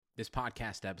This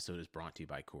podcast episode is brought to you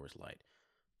by Coors Light.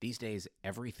 These days,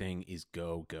 everything is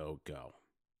go, go, go.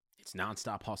 It's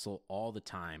nonstop hustle all the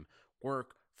time.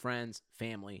 Work, friends,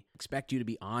 family expect you to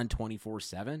be on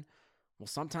 24/7. Well,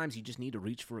 sometimes you just need to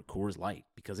reach for a Coors Light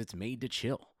because it's made to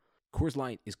chill. Coors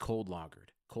Light is cold lagered,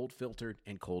 cold filtered,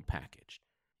 and cold packaged.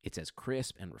 It's as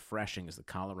crisp and refreshing as the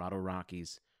Colorado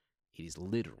Rockies. It is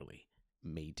literally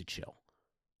made to chill.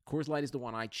 Coors Light is the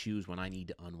one I choose when I need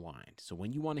to unwind. So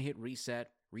when you want to hit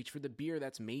reset, reach for the beer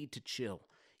that's made to chill.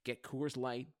 Get Coors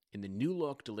Light in the new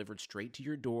look delivered straight to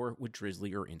your door with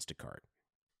Drizzly or Instacart.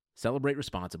 Celebrate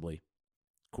responsibly.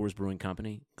 Coors Brewing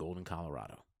Company, Golden,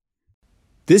 Colorado.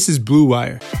 This is Blue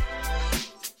Wire.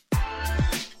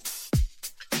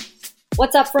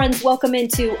 What's up, friends? Welcome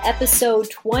into episode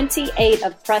 28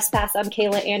 of Press Pass. I'm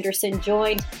Kayla Anderson,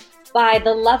 joined by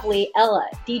the lovely Ella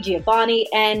DiGiovanni.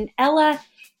 And Ella,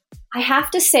 I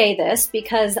have to say this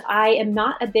because I am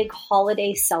not a big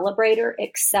holiday celebrator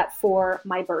except for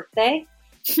my birthday.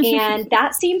 And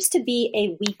that seems to be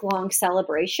a week-long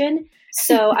celebration.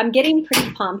 So I'm getting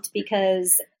pretty pumped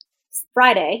because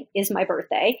Friday is my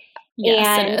birthday. Yes,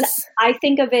 and it is. I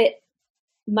think of it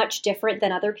much different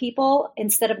than other people.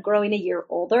 Instead of growing a year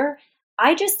older,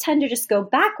 I just tend to just go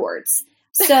backwards.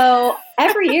 So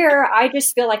every year I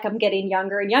just feel like I'm getting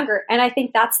younger and younger. And I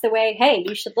think that's the way, hey,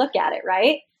 you should look at it,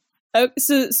 right? Oh,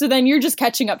 so then you're just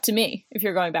catching up to me if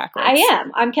you're going backwards. I am.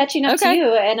 I'm catching up to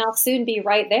you, and I'll soon be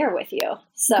right there with you.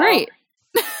 So great.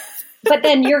 But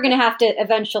then you're going to have to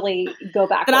eventually go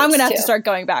backwards. But I'm going to have to start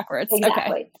going backwards.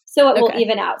 Exactly. Okay. So it will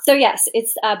even out. So yes,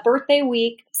 it's birthday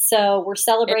week. So we're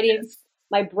celebrating.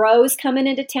 My bro's coming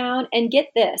into town. And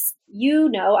get this,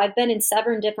 I've been in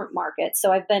 7 different markets.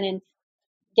 So I've been in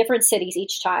different cities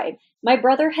each time. My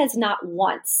brother has not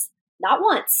once,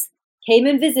 came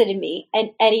and visited me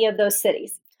in any of those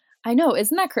cities. I know.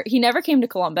 Isn't that crazy? He never came to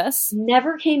Columbus.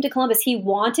 Never came to Columbus. He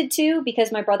wanted to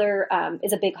because my brother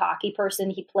is a big hockey person.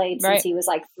 He played since he was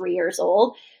like 3 years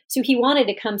old. So he wanted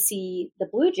to come see the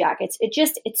Blue Jackets.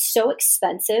 It's so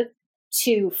expensive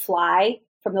to fly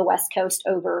from the West Coast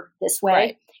over this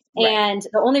way. Right. And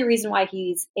the only reason why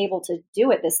he's able to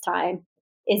do it this time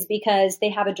is because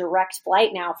they have a direct flight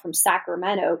now from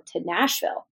Sacramento to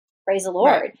Nashville. Praise the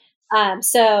Lord. Right.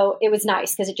 So it was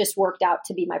nice because it just worked out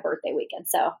to be my birthday weekend.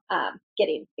 So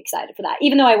getting excited for that,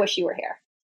 even though I wish you were here.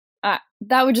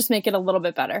 That would just make it a little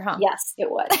bit better, huh? Yes, it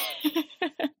would.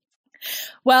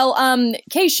 Well,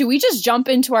 Kay, should we just jump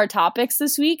into our topics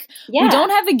this week? Yeah. We don't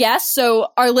have a guest, so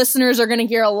our listeners are going to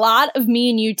hear a lot of me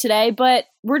and you today, but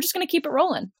we're just going to keep it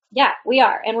rolling. Yeah, we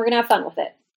are. And we're going to have fun with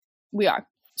it. We are.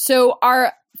 So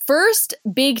our first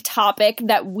big topic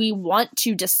that we want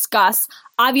to discuss,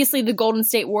 obviously the Golden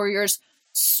State Warriors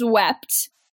swept.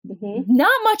 Mm-hmm.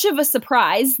 Not much of a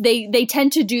surprise. They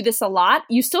tend to do this a lot.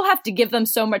 You still have to give them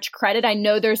so much credit. I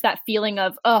know there's that feeling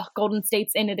of, Golden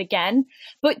State's in it again.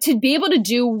 But to be able to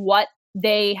do what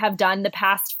they have done the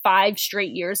past 5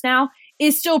 straight years now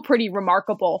is still pretty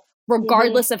remarkable.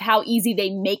 Regardless of how easy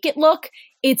they make it look,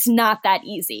 it's not that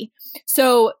easy.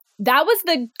 So that was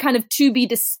the kind of to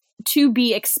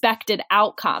be expected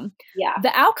outcome. Yeah.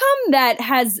 The outcome that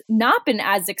has not been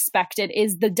as expected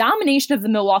is the domination of the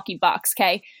Milwaukee Bucks,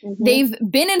 okay? Mm-hmm. They've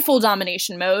been in full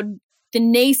domination mode. The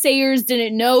naysayers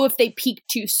didn't know if they peaked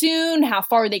too soon, how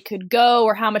far they could go,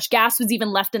 or how much gas was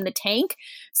even left in the tank.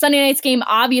 Sunday night's game,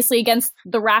 obviously, against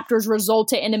the Raptors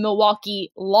resulted in a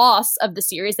Milwaukee loss of the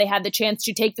series. They had the chance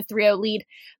to take the 3-0 lead,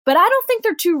 but I don't think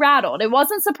they're too rattled. It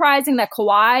wasn't surprising that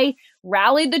Kawhi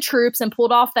rallied the troops and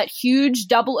pulled off that huge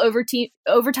double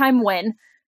overtime win,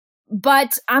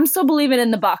 but I'm still believing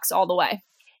in the Bucks all the way.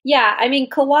 Yeah, I mean,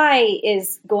 Kawhi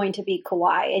is going to be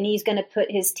Kawhi, and he's going to put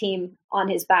his team on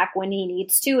his back when he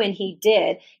needs to, and he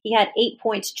did. He had 8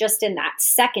 points just in that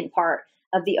second part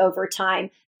of the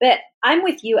overtime. But I'm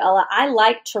with you, Ella. I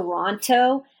like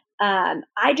Toronto. I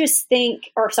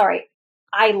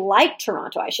like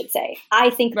Toronto, I should say.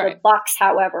 I think the Bucks,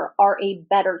 however, are a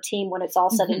better team when it's all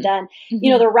said and done.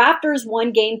 Mm-hmm. The Raptors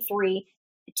won Game 3.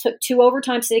 It took 2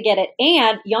 overtimes to get it,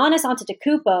 and Giannis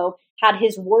Antetokounmpo had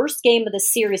his worst game of the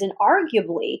series and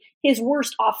arguably his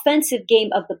worst offensive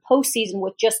game of the postseason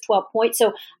with just 12 points.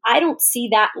 So I don't see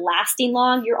that lasting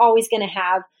long. You're always going to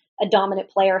have a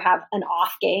dominant player have an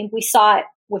off game. We saw it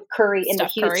with Curry in the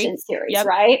Houston series,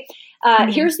 right?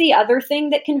 Here's the other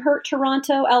thing that can hurt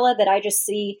Toronto, Ella, that I just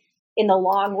see in the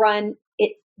long run,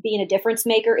 it being a difference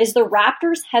maker, is the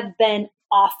Raptors have been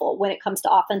awful when it comes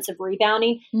to offensive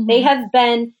rebounding. Mm-hmm.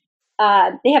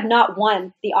 They have not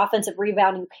won the offensive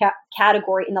rebounding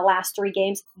category in the last 3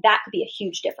 games. That could be a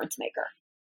huge difference maker.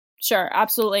 Sure,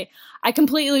 absolutely. I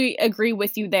completely agree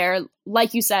with you there.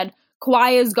 Like you said,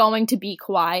 Kawhi is going to be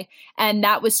Kawhi, and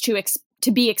that was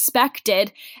to be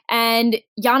expected. And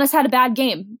Giannis had a bad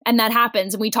game, and that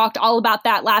happens. And we talked all about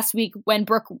that last week when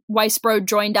Brooke Weisbrod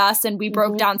joined us, and we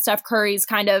broke down Steph Curry's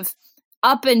kind of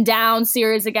up and down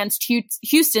series against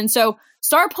Houston. So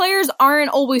star players aren't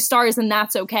always stars, and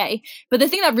that's okay. But the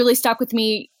thing that really stuck with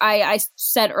me, I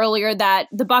said earlier that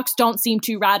the Bucks don't seem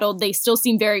too rattled. They still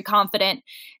seem very confident,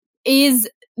 is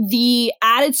the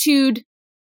attitude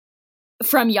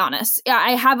from Giannis.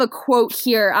 I have a quote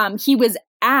here. He was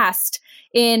asked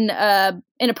in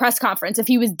a press conference if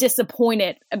he was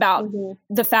disappointed about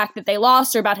the fact that they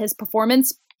lost or about his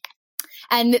performance.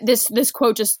 And this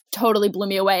quote just totally blew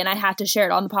me away, and I had to share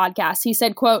it on the podcast. He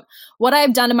said, quote, "What I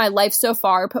have done in my life so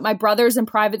far, put my brothers in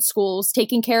private schools,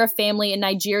 taking care of family in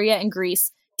Nigeria and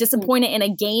Greece, disappointed in a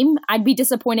game, I'd be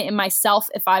disappointed in myself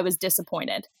if I was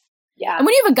disappointed." Yeah. And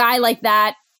when you have a guy like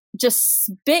that just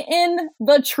spitting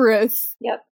the truth,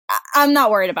 I'm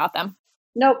not worried about them.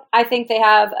 Nope. I think they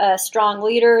have a strong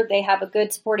leader. They have a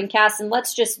good supporting cast. And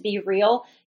let's just be real.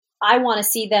 I want to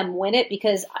see them win it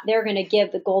because they're going to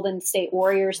give the Golden State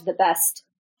Warriors the best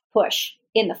push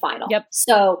in the final. Yep.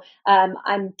 So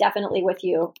I'm definitely with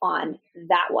you on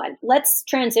that one. Let's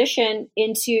transition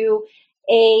into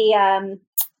a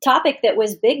topic that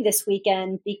was big this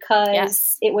weekend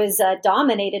because it was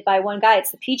dominated by one guy.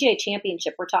 It's the PGA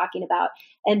Championship we're talking about.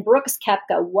 And Brooks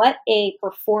Koepka, what a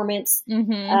performance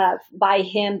by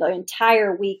him the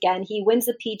entire weekend. He wins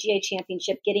the PGA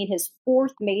Championship, getting his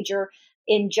fourth major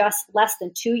in just less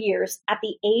than 2 years at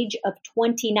the age of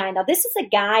 29. Now, this is a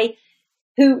guy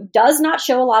who does not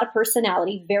show a lot of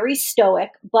personality, very stoic,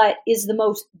 but is the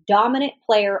most dominant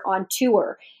player on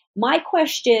tour. My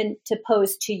question to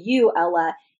pose to you,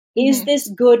 Ella, is this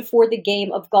good for the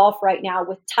game of golf right now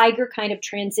with Tiger kind of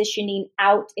transitioning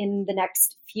out in the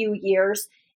next few years?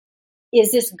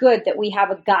 Is this good that we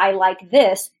have a guy like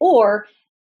this, or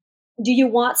do you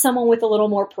want someone with a little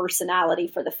more personality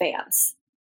for the fans?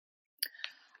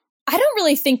 I don't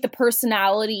really think the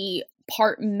personality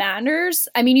part matters.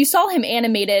 I mean, you saw him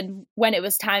animated when it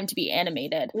was time to be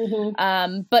animated.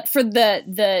 But for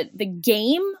the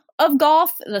game of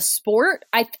golf, the sport,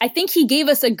 I think he gave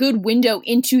us a good window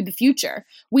into the future.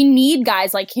 We need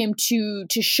guys like him to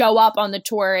show up on the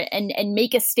tour and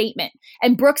make a statement.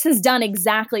 And Brooks has done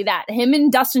exactly that. Him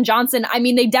and Dustin Johnson, I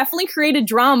mean, they definitely created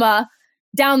drama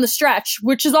down the stretch,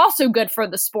 which is also good for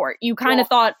the sport. You kind of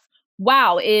thought,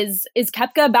 wow, is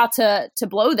Koepka about to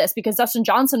blow this? Because Dustin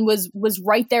Johnson was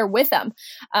right there with him.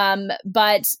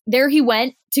 But there he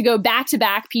went to go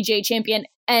back-to-back PGA champion.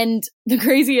 And the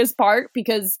craziest part,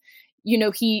 because, you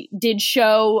know, he did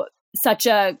show such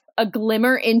a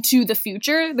glimmer into the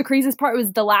future. The craziest part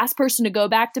was the last person to go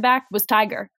back-to-back was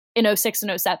Tiger in 06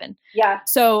 and 07. Yeah.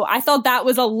 So I thought that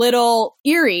was a little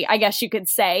eerie, I guess you could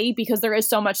say, because there is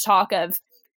so much talk of,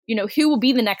 you know, who will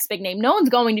be the next big name? No one's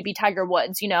going to be Tiger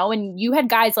Woods, you know, and you had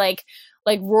guys like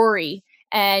Rory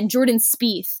and Jordan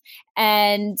Spieth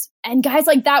and guys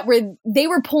like that where they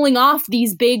were pulling off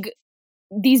these big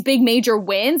major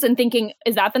wins and thinking,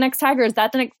 is that the next Tiger? Is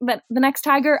that the next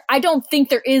Tiger? I don't think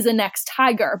there is a next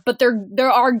Tiger, but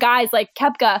there are guys like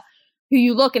Koepka who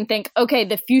you look and think, okay,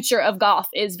 the future of golf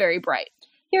is very bright.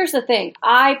 Here's the thing.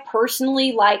 I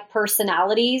personally like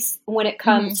personalities when it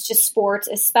comes to sports,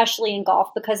 especially in golf,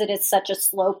 because it is such a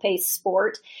slow-paced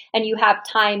sport and you have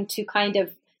time to kind of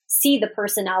see the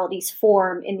personalities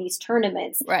form in these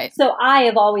tournaments. Right. So I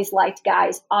have always liked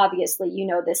guys, obviously, you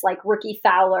know this, like Rickie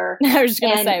Fowler. I was just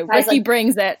going to say, Rickie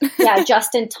brings it. Yeah,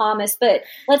 Justin Thomas. But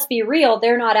let's be real,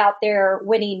 they're not out there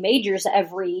winning majors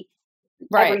every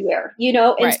year, you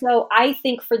know? And so I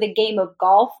think for the game of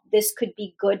golf, this could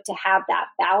be good to have that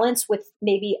balance with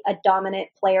maybe a dominant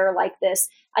player like this.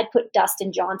 I'd put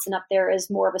Dustin Johnson up there as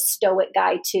more of a stoic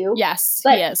guy too. Yes,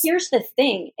 but here's the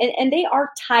thing, and they are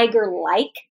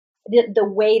Tiger-like, the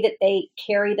way that they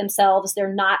carry themselves.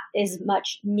 They're not as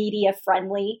much media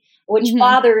friendly, which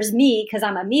bothers me because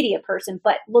I'm a media person,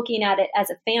 but looking at it as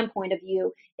a fan point of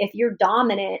view, if you're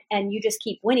dominant and you just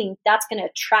keep winning, that's going to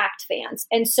attract fans.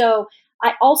 And so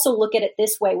I also look at it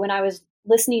this way. When I was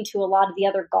listening to a lot of the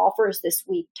other golfers this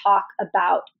week talk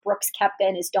about Brooks Koepka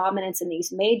and his dominance in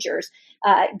these majors,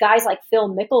 guys like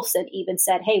Phil Mickelson even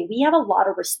said, hey, we have a lot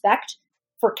of respect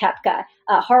for Koepka.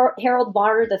 Harold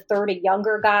Varner III, a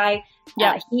younger guy,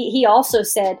 he also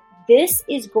said, this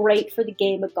is great for the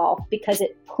game of golf because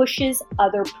it pushes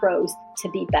other pros to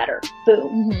be better.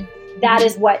 Boom. That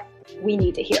is what we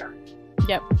need to hear.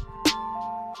 Yep.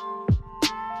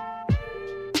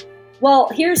 Well,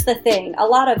 here's the thing. A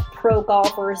lot of pro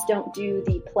golfers don't do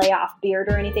the playoff beard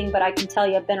or anything, but I can tell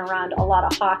you I've been around a lot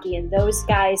of hockey, and those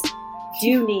guys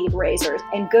do need razors,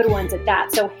 and good ones at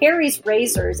that. So Harry's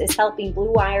Razors is helping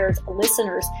Blue Wire's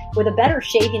listeners with a better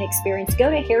shaving experience. Go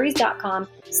to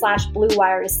harrys.com/Blue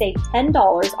Wire to save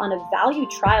 $10 on a value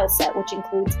trial set, which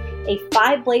includes a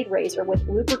 5-blade razor with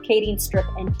lubricating strip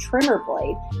and trimmer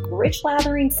blade, rich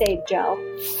lathering save gel,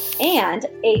 and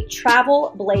a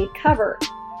travel blade cover.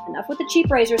 Enough with the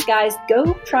cheap razors, guys.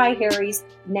 Go try Harry's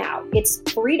now. It's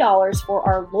 $3 for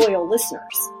our loyal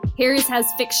listeners. Harry's has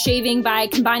fixed shaving by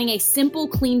combining a simple,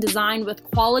 clean design with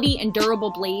quality and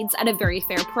durable blades at a very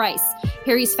fair price.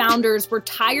 Harry's founders were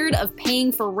tired of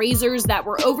paying for razors that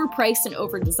were overpriced and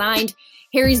overdesigned.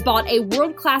 Harry's bought a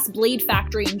world-class blade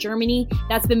factory in Germany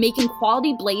that's been making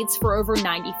quality blades for over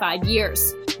 95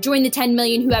 years. Join the 10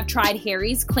 million who have tried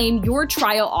Harry's. Claim your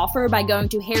trial offer by going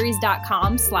to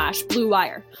harrys.com/Blue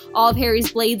Wire. All of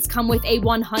Harry's blades come with a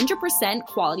 100%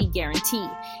 quality guarantee.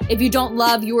 If you don't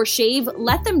love your shave,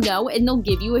 let them know and they'll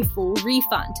give you a full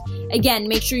refund. Again,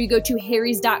 make sure you go to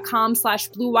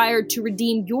harrys.com/Blue Wire to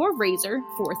redeem your razor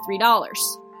for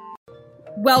 $3.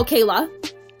 Well, Kayla,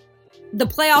 the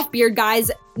playoff beard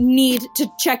guys need to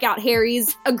check out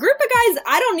Harry's. A group of guys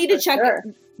I don't need to check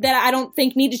that I don't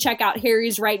think need to check out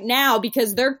Harry's right now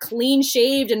because they're clean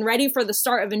shaved and ready for the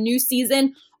start of a new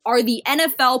season are the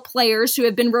NFL players who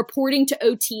have been reporting to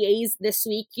OTAs this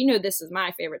week. You know, this is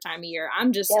my favorite time of year.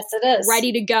 I'm just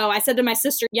ready to go. I said to my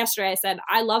sister yesterday, I said,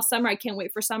 I love summer. I can't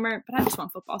wait for summer, but I just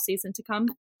want football season to come.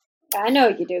 I know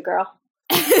you do, girl.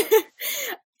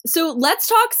 So let's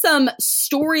talk some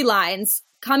storylines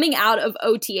coming out of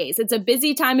OTAs. It's a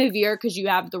busy time of year because you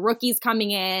have the rookies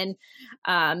coming in.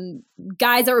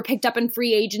 Guys that were picked up in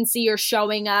free agency are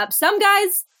showing up. Some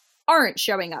guys aren't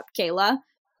showing up, Kayla.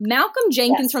 Malcolm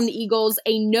Jenkins from the Eagles,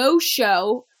 a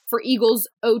no-show for Eagles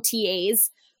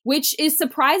OTAs, which is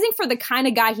surprising for the kind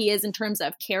of guy he is in terms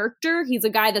of character. He's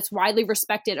a guy that's widely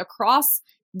respected across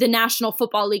the National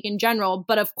Football League in general.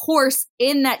 But of course,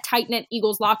 in that tight-knit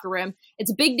Eagles locker room,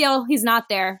 it's a big deal he's not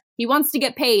there. He wants to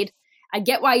get paid. I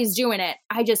get why he's doing it.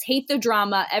 I just hate the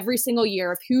drama every single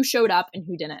year of who showed up and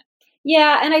who didn't.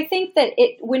 Yeah, and I think that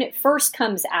when it first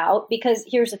comes out, because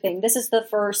here's the thing, this is the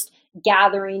first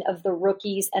gathering of the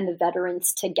rookies and the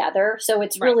veterans together. So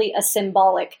it's really a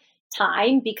symbolic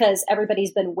time because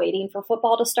everybody's been waiting for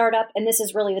football to start up. And this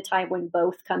is really the time when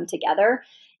both come together,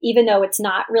 even though it's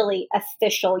not really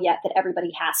official yet that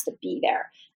everybody has to be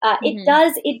there.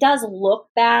 It does look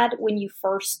bad when you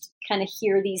first kind of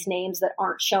hear these names that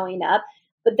aren't showing up,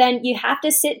 but then you have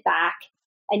to sit back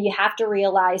and you have to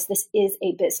realize this is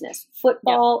a business.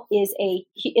 Football is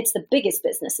it's the biggest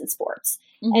business in sports.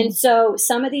 Mm-hmm. And so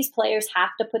some of these players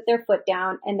have to put their foot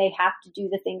down and they have to do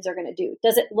the things they're going to do.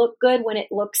 Does it look good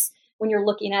when you're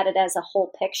looking at it as a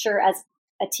whole picture as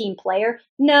a team player?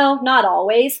 No, not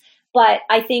always. But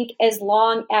I think as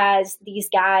long as these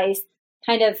guys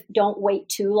kind of don't wait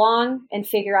too long and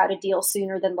figure out a deal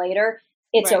sooner than later,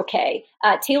 it's okay.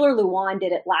 Taylor Lewan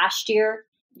did it last year.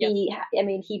 Yep.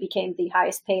 He became the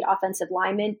highest paid offensive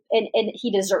lineman and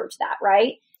he deserves that,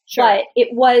 right? Sure. But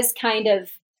it was kind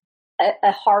of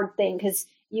a hard thing because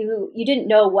you didn't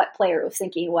know what player was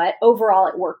thinking what. Overall,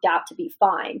 it worked out to be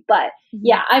fine. But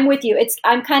yeah, I'm with you.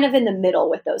 I'm kind of in the middle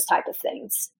with those type of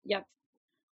things. Yep.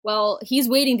 Well, he's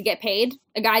waiting to get paid.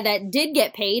 A guy that did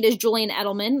get paid is Julian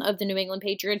Edelman of the New England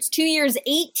Patriots. 2 years,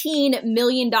 $18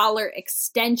 million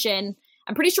extension.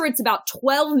 I'm pretty sure it's about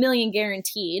 $12 million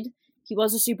guaranteed. He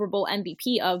was a Super Bowl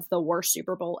MVP of the worst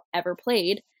Super Bowl ever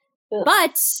played. Ugh.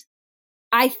 But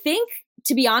I think,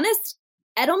 to be honest,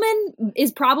 Edelman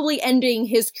is probably ending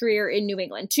his career in New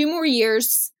England. 2 more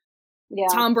years. Yeah.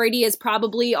 Tom Brady is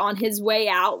probably on his way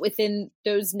out within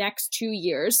those next 2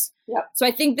 years. Yep. So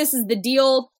I think this is the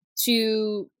deal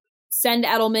to send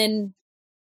Edelman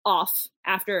off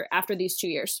after these 2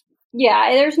 years.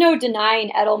 Yeah, there's no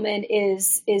denying Edelman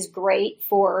is great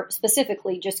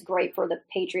specifically just great for the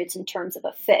Patriots in terms of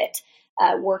a fit.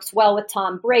 Works well with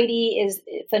Tom Brady, is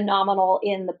phenomenal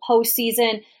in the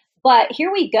postseason. But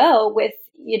here we go with,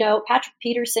 Patrick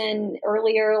Peterson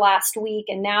earlier last week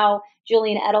and now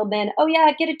Julian Edelman. Oh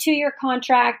yeah, get a 2-year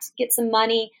contract, get some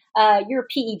money. You're a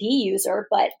PED user,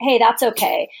 but hey, that's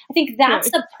okay. I think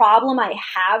that's the problem I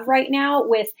have right now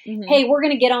with, hey, we're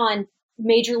going to get on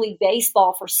Major League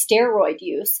Baseball for steroid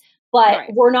use, but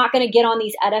we're not going to get on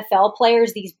these NFL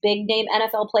players, these big name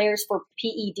NFL players for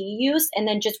PED use and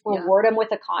then just reward them with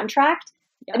a contract.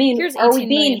 Yeah. I mean, are we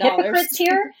being hypocrites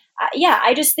here?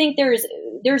 I just think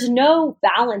there's no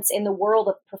balance in the world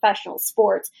of professional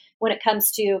sports when it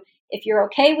comes to if you're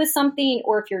okay with something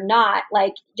or if you're not.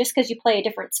 Like, just because you play a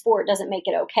different sport doesn't make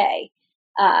it okay.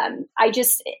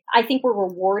 I think we're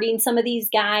rewarding some of these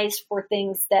guys for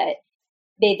things that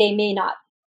they may not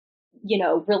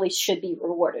really should be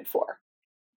rewarded for.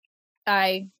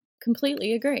 I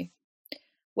completely agree.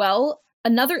 Well,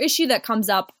 another issue that comes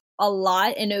up a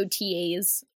lot in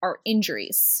OTAs are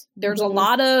injuries. There's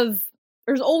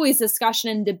there's always discussion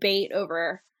and debate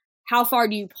over how far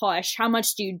do you push, how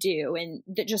much do you do, and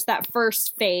just that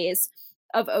first phase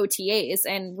of OTAs.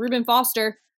 And Reuben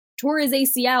Foster tore his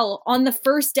ACL on the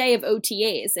first day of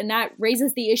OTAs, and that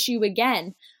raises the issue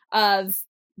again of,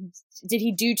 did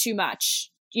he do too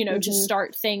much, to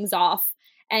start things off?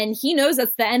 And he knows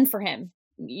that's the end for him.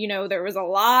 There was a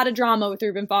lot of drama with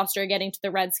Reuben Foster getting to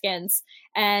the Redskins,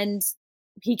 and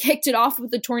he kicked it off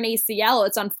with a torn ACL.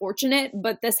 It's unfortunate,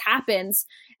 but this happens,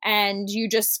 and you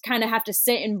just kind of have to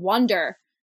sit and wonder,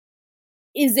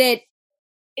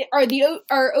 are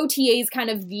OTAs kind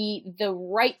of the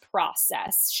right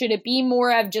process? Should it be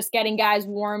more of just getting guys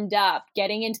warmed up,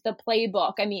 getting into the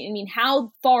playbook? I mean,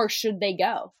 how far should they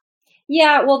go?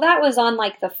 Yeah, well, that was on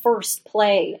like the first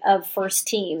play of first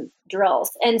team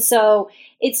drills. And so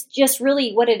it's just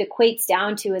really what it equates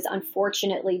down to is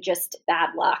unfortunately just bad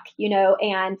luck,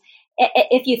 and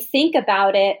if you think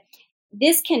about it,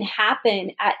 this can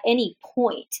happen at any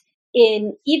point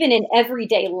even in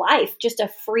everyday life. Just a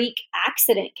freak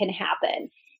accident can happen.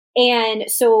 And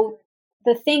so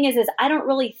the thing is I don't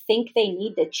really think they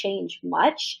need to change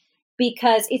much,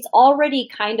 because it's already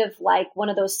kind of like one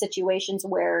of those situations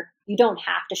where you don't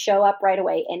have to show up right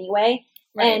away anyway.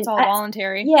 Right, and it's all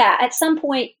voluntary. Yeah, at some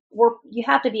point you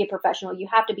have to be a professional. You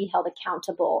have to be held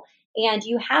accountable, and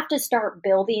you have to start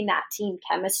building that team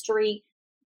chemistry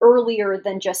earlier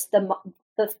than just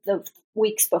the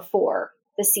weeks before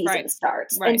the season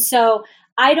starts. Right. And so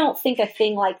I don't think a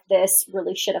thing like this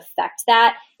really should affect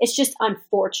that. It's just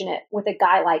unfortunate with a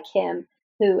guy like him,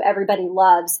 who everybody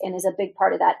loves and is a big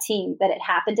part of that team, that it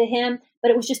happened to him.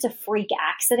 But it was just a freak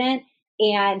accident.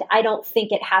 And I don't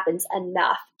think it happens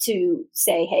enough to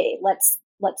say, hey, let's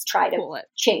try to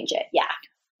change it. Yeah.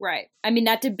 Right. I mean,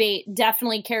 that debate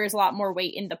definitely carries a lot more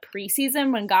weight in the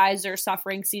preseason, when guys are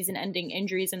suffering season-ending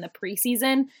injuries in the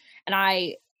preseason. And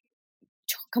I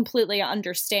completely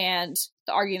understand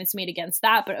the arguments made against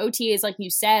that. But OTAs, like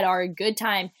you said, are a good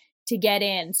time to get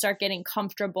in, start getting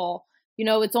comfortable.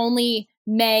 It's only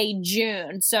May,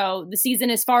 June. So the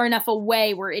season is far enough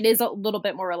away where it is a little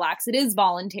bit more relaxed. It is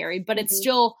voluntary, but it's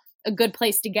still a good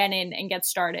place to get in and get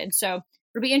started. So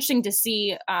it'll be interesting to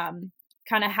see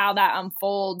kind of how that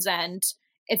unfolds, and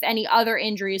if any other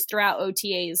injuries throughout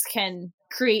OTAs can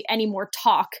create any more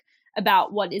talk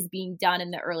about what is being done in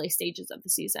the early stages of the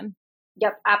season.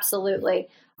 Yep, absolutely.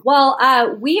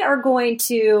 Well, we are going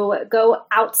to go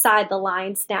outside the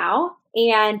lines now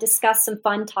and discuss some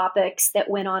fun topics that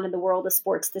went on in the world of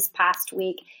sports this past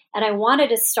week. And I wanted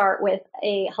to start with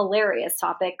a hilarious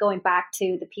topic going back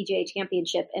to the PGA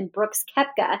Championship and Brooks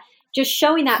Koepka, just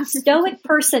showing that stoic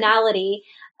personality.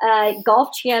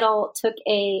 Golf Channel took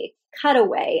a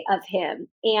cutaway of him,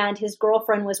 and his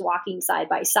girlfriend was walking side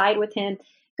by side with him,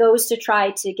 goes to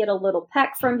try to get a little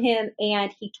peck from him,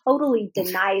 and he totally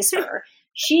denies her.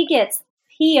 She gets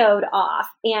PO'd off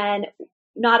and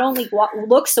not only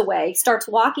looks away, starts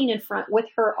walking in front with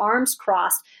her arms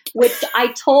crossed, which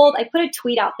I put a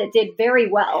tweet out that did very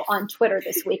well on Twitter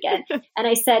this weekend. And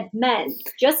I said, men,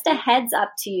 just a heads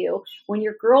up to you, when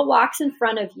your girl walks in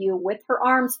front of you with her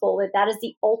arms folded, that is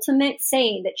the ultimate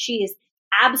saying that she is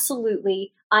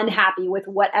absolutely unhappy with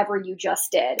whatever you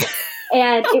just did.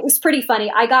 And it was pretty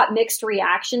funny. I got mixed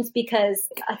reactions, because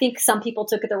I think some people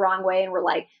took it the wrong way and were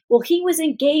like, well, he was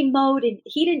in game mode and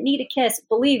he didn't need a kiss.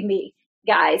 Believe me,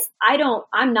 guys,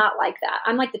 I'm not like that.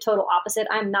 I'm like the total opposite.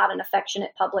 I'm not an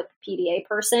affectionate public PDA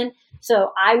person,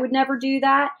 so I would never do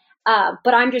that.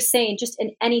 But I'm just saying, just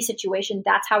in any situation,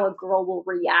 that's how a girl will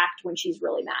react when she's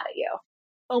really mad at you.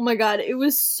 Oh my God, it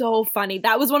was so funny.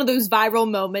 That was one of those viral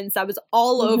moments that was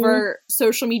all over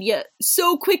social media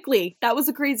so quickly. That was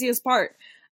the craziest part.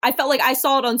 I felt like I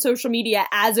saw it on social media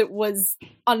as it was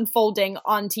unfolding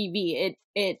on TV.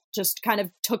 It just kind of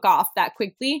took off that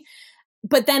quickly.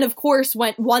 But then, of course,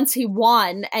 once he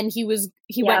won and he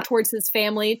went towards his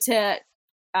family to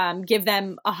give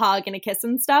them a hug and a kiss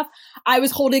and stuff, I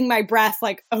was holding my breath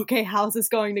like, okay, how's this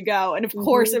going to go? And of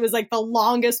course, it was like the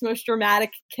longest, most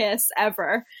dramatic kiss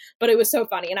ever. But it was so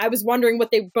funny. And I was wondering what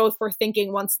they both were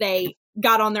thinking once they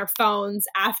got on their phones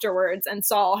afterwards and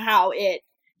saw how it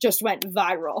just went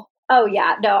viral. Oh,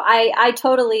 yeah. No, I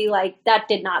totally that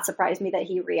did not surprise me that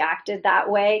he reacted that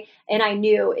way. And I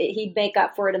knew he'd make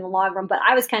up for it in the long run. But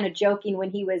I was kind of joking when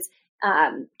he was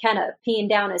kind of peeing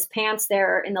down his pants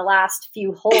there in the last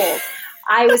few holes.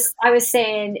 I was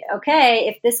saying, okay,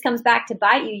 if this comes back to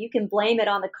bite you, you can blame it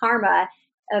on the karma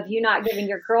of you not giving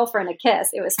your girlfriend a kiss.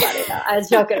 It was funny though. I was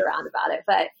joking around about it,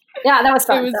 but yeah, that was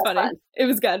fun. It was funny. Fun. It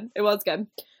was good. It was good.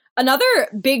 Another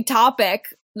big topic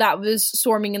that was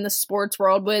swarming in the sports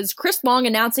world was Chris Long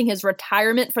announcing his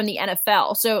retirement from the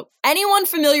NFL. So anyone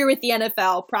familiar with the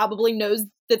NFL probably knows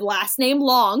the last name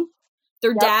Long.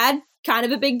 Their dad, kind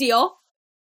of a big deal.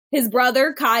 His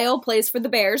brother, Kyle, plays for the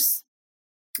Bears.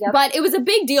 Yep. But it was a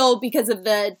big deal because of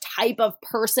the type of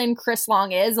person Chris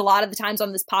Long is. A lot of the times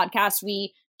on this podcast,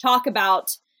 we talk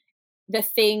about the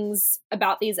things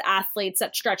about these athletes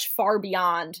that stretch far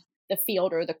beyond the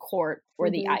field or the court or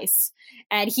the ice.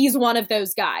 And he's one of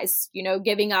those guys, you know,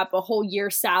 giving up a whole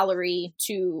year's salary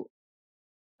to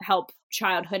help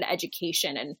childhood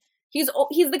education. And he's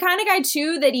the kind of guy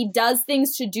too that he does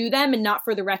things to do them and not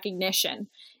for the recognition.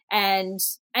 And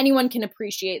anyone can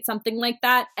appreciate something like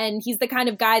that. And he's the kind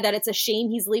of guy that it's a shame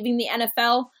he's leaving the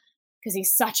NFL because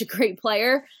he's such a great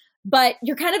player. But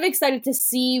you're kind of excited to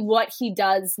see what he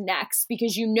does next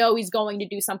because you know he's going to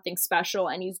do something special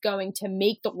and he's going to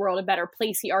make the world a better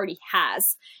place. He already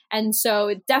has. And so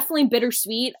it's definitely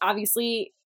bittersweet.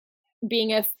 Obviously,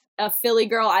 being a Philly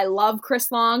girl, I love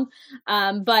Chris Long.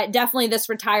 But definitely this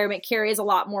retirement carries a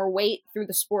lot more weight through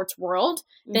the sports world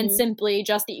than simply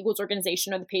just the Eagles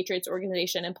organization or the Patriots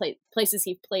organization and places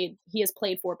he has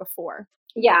played for before.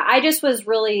 Yeah, I just was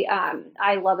really,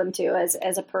 I love him too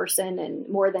as a person and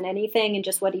more than anything and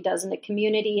just what he does in the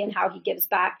community and how he gives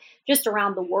back just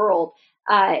around the world.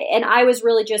 And I was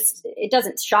really it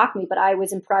doesn't shock me, but I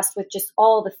was impressed with just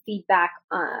all the feedback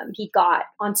he got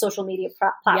on social media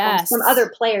platforms from other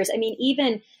players. I mean,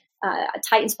 even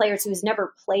Titans players who's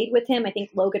never played with him. I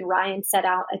think Logan Ryan set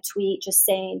out a tweet just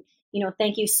saying, you know,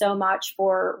 thank you so much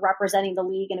for representing the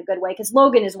league in a good way. Because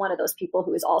Logan is one of those people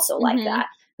who is also like that,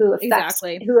 who affects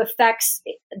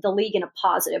the league in a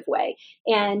positive way.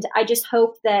 And I just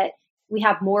hope that we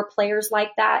have more players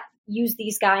like that. Use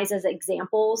these guys as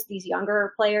examples, these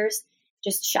younger players.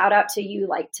 Just shout out to you,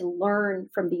 like to learn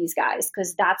from these guys,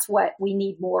 because that's what we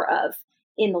need more of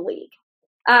in the league.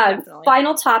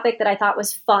 Final topic that I thought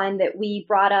was fun that we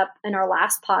brought up in our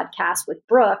last podcast with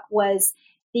Brooke was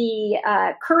the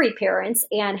Curry parents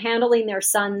and handling their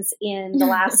sons in the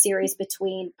last series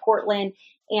between Portland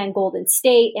and Golden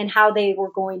State and how they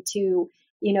were going to,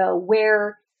 you know,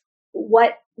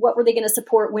 what were they going to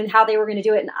support how they were going to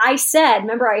do it. And I said,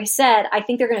 I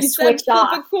think they're going to switch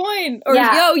off. Flip a coin. Or,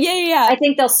 yeah. I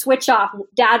think they'll switch off.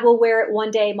 Dad will wear it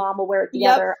one day. Mom will wear it the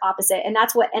other opposite. And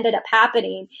that's what ended up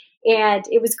happening. And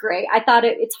it was great. I thought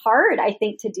it's hard, I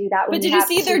think, to do that. But did you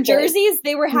see their jerseys?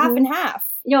 They were half and half.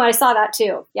 You know, I saw that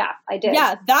too. Yeah, I did.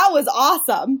 Yeah, that was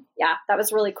awesome. Yeah, that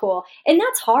was really cool. And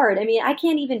that's hard. I mean, I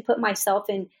can't even put myself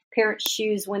in parents'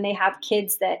 shoes when they have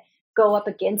kids that go up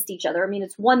against each other. I mean,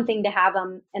 it's one thing to have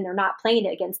them and they're not playing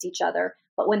against each other.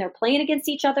 But when they're playing against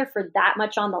each other for that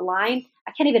much on the line,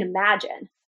 I can't even imagine.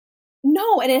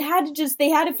 No, and they had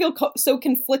to feel so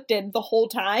conflicted the whole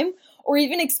time, or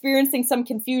even experiencing some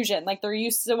confusion. Like they're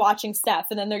used to watching Steph,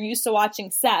 and then they're used to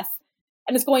watching Seth,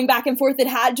 and it's going back and forth. It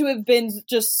had to have been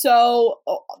just so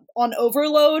on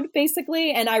overload,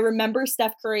 basically. And I remember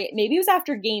Steph Curry, maybe it was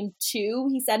after game 2,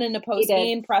 he said in a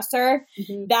post-game presser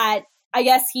that I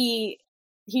guess he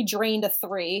drained a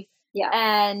 3. Yeah.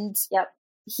 And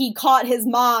he caught his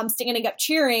mom standing up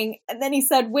cheering, and then he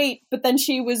said, wait, but then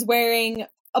she was wearing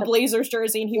a Blazers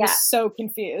jersey, and he was so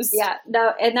confused. Yeah,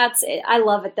 no, and that's it. I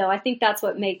love it though. I think that's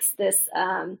what makes this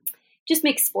just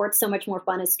makes sports so much more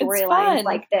fun as storylines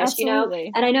like this, Absolutely. You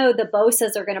know. And I know the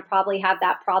Bosas are going to probably have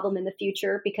that problem in the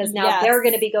future because now they're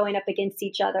going to be going up against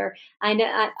each other. I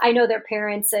know their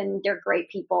parents, and they're great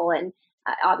people, and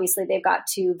obviously they've got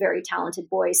 2 very talented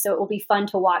boys, so it will be fun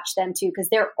to watch them too because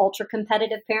they're ultra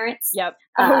competitive parents. Yep.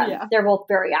 They're both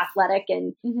very athletic,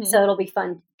 and so it'll be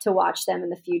fun to watch them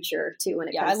in the future too when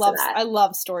it comes to that. I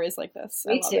love stories like this.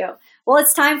 Me too. Well,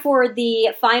 it's time for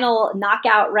the final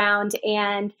knockout round,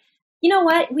 and you know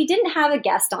what? We didn't have a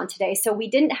guest on today, so we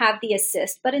didn't have the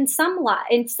assist. But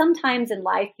sometimes in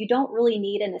life, you don't really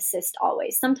need an assist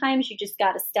always. Sometimes you just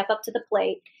got to step up to the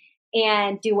plate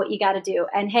and do what you got to do.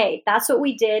 And hey, that's what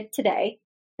we did today.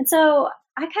 And so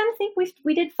I kind of think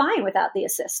we did fine without the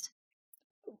assist.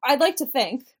 I'd like to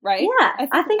think, right? Yeah,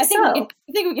 I think so. I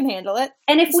think we can handle it.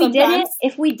 And if we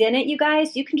didn't, you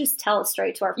guys, you can just tell us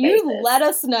straight to our faces. You let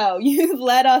us know.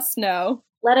 Let us know.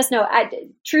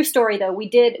 True story though, we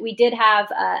did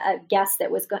have a guest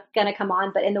that was going to come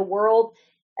on, but in the world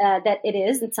that it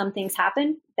is, and some things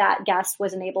happen, that guest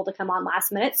wasn't able to come on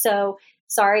last minute. So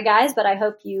sorry guys, but I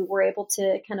hope you were able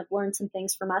to kind of learn some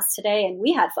things from us today, and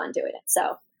we had fun doing it.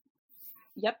 So,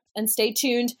 yep. And stay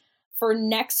tuned for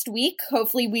next week.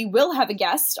 Hopefully we will have a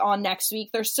guest on next week.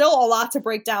 There's still a lot to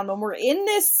break down when we're in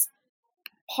this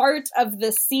part of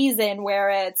the season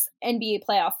where it's NBA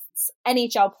playoffs,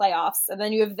 NHL playoffs, and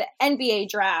then you have the NBA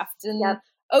draft and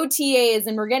OTAs,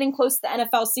 and we're getting close to the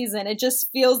NFL season. It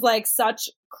just feels like such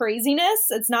craziness.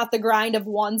 It's not the grind of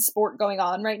one sport going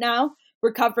on right now.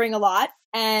 We're covering a lot,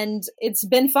 and it's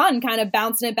been fun kind of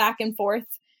bouncing it back and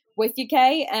forth with you,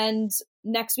 Kay. And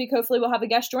next week, hopefully we'll have a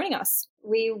guest joining us.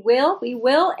 We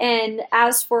will. And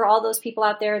as for all those people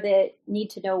out there that need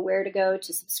to know where to go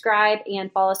to subscribe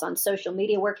and follow us on social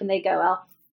media, where can they go, Elle?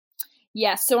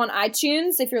 Yes. So on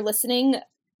iTunes, if you're listening,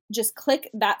 just click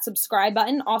that subscribe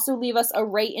button. Also leave us a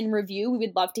rate and review. We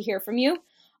would love to hear from you.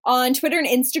 On Twitter and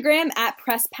Instagram at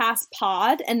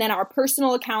PressPassPod, and then our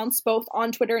personal accounts both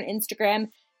on Twitter and Instagram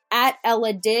at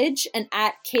Ella Didge and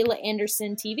at Kayla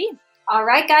Anderson TV. All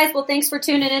right, guys. Well, thanks for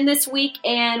tuning in this week,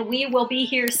 and we will be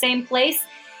here same place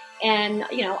and,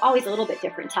 always a little bit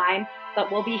different time,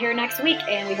 but we'll be here next week,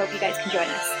 and we hope you guys can join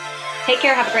us. Take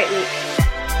care. Have a great week.